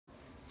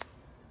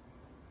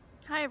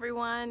Hi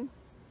everyone.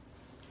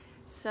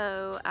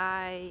 So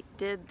I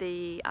did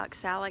the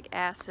oxalic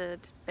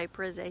acid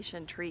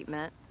vaporization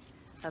treatment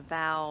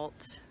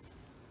about,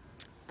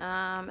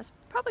 it's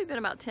probably been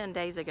about 10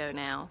 days ago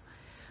now.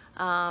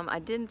 I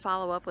didn't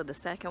follow up with the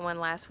second one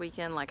last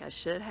weekend like I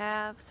should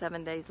have,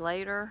 7 days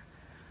later.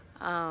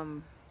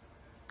 But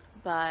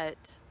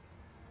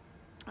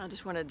I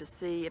just wanted to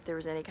see if there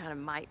was any kind of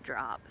mite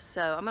drop.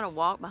 So I'm going to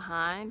walk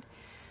behind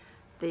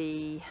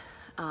the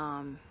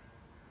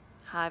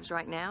hives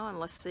right now and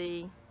let's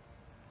see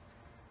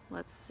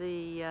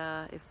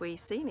if we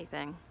see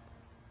anything.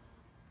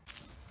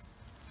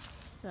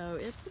 So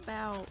it's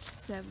about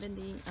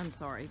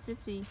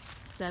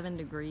 57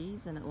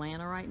 degrees in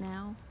Atlanta right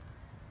now.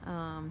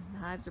 The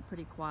hives are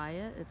pretty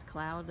quiet. It's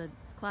clouded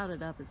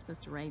up. It's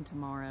supposed to rain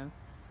tomorrow.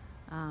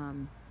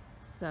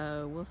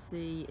 So we'll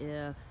see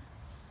if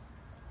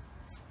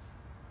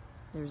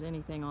there's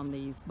anything on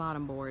these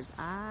bottom boards.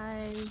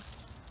 I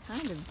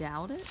kind of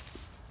doubt it.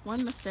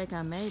 One mistake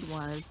I made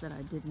was that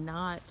I did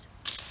not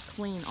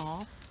clean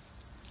off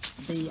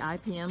the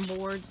IPM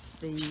boards,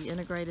 the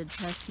integrated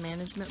pest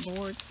management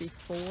boards,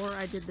 before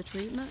I did the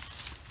treatment.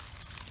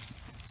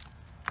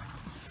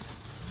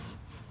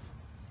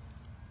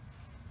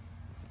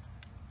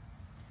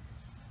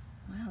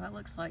 Wow, that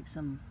looks like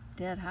some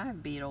dead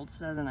hive beetles,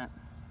 doesn't it?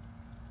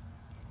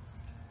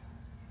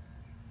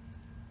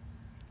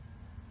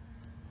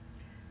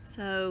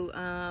 So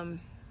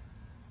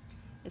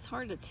it's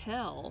hard to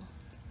tell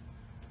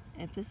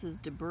if this is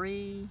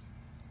debris.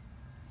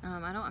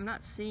 I'm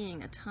not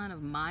seeing a ton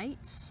of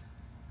mites,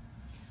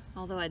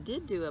 although I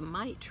did do a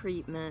mite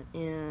treatment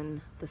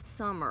in the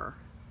summer.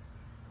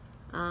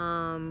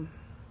 And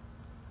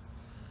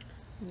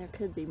there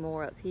could be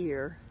more up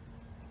here.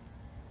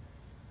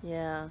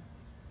 Yeah,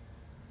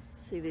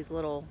 see these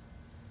little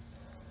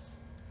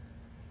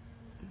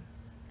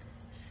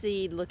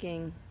seed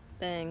looking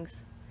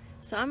things.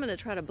 So I'm going to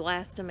try to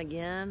blast them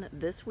again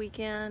this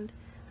weekend.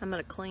 I'm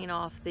going to clean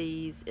off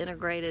these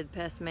integrated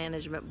pest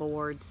management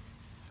boards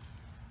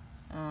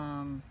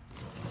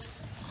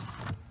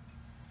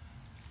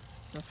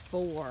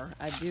before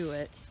I do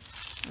it,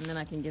 and then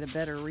I can get a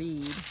better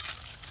read.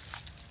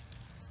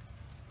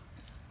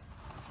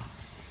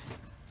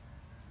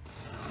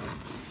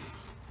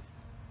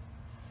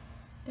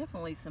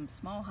 Definitely some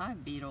small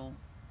hive beetles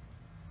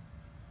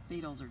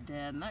are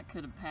dead, and that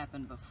could have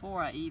happened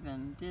before I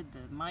even did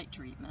the mite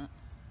treatment.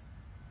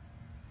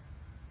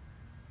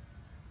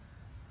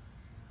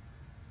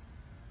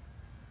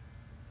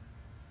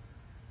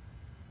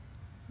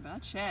 But I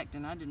checked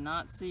and I did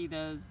not see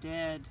those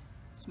dead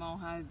small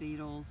hive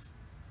beetles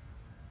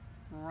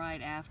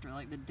right after,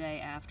 like the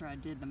day after I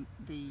did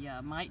the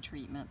mite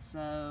treatment.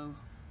 So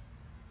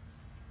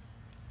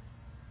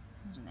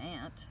there's an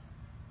ant.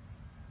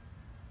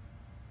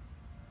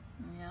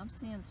 Yeah, I'm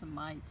seeing some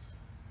mites.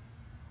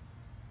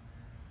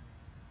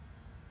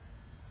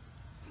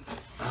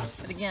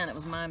 But again, it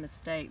was my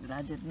mistake that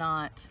I did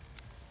not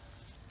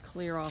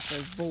clear off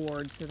those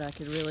boards so that I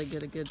could really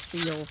get a good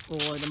feel for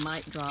the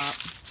mite drop.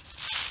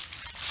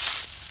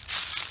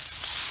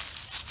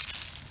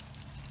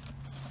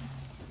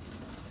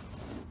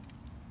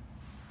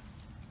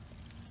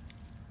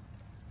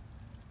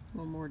 A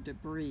little more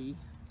debris.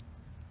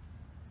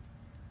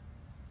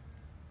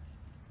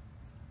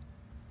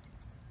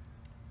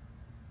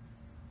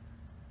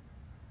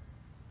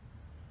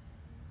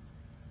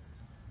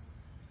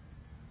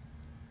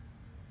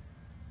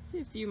 See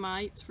a few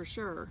mites for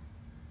sure.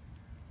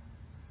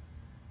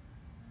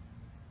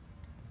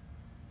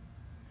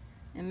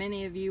 And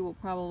many of you will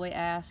probably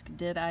ask,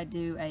 did I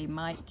do a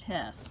mite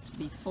test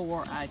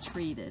before I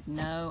treated?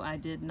 No, I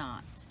did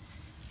not.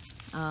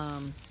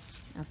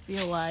 I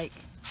feel like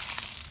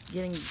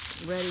getting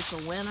ready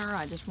for winter,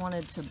 I just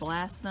wanted to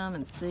blast them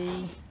and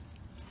see.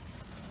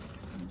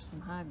 There's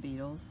some hive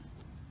beetles.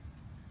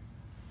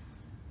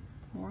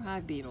 More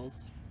hive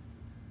beetles.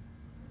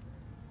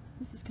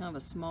 This is kind of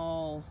a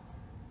small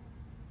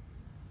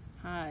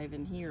hive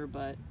in here,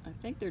 but I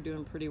think they're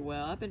doing pretty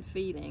well. I've been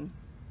feeding.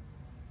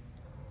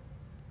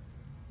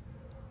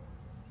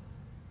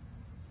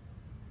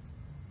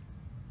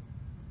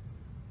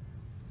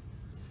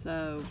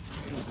 So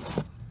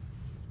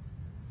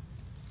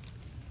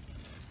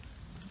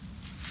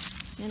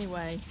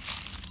anyway,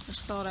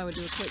 just thought I would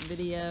do a quick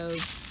video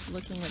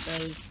looking at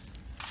those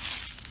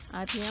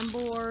IPM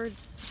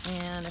boards,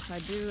 and if I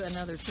do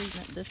another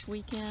treatment this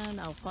weekend,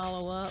 I'll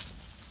follow up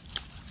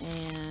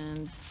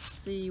and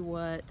see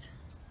what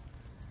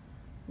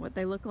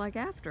they look like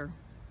after,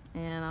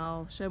 and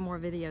I'll show more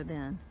video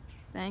then.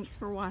 Thanks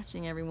for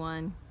watching,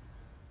 everyone.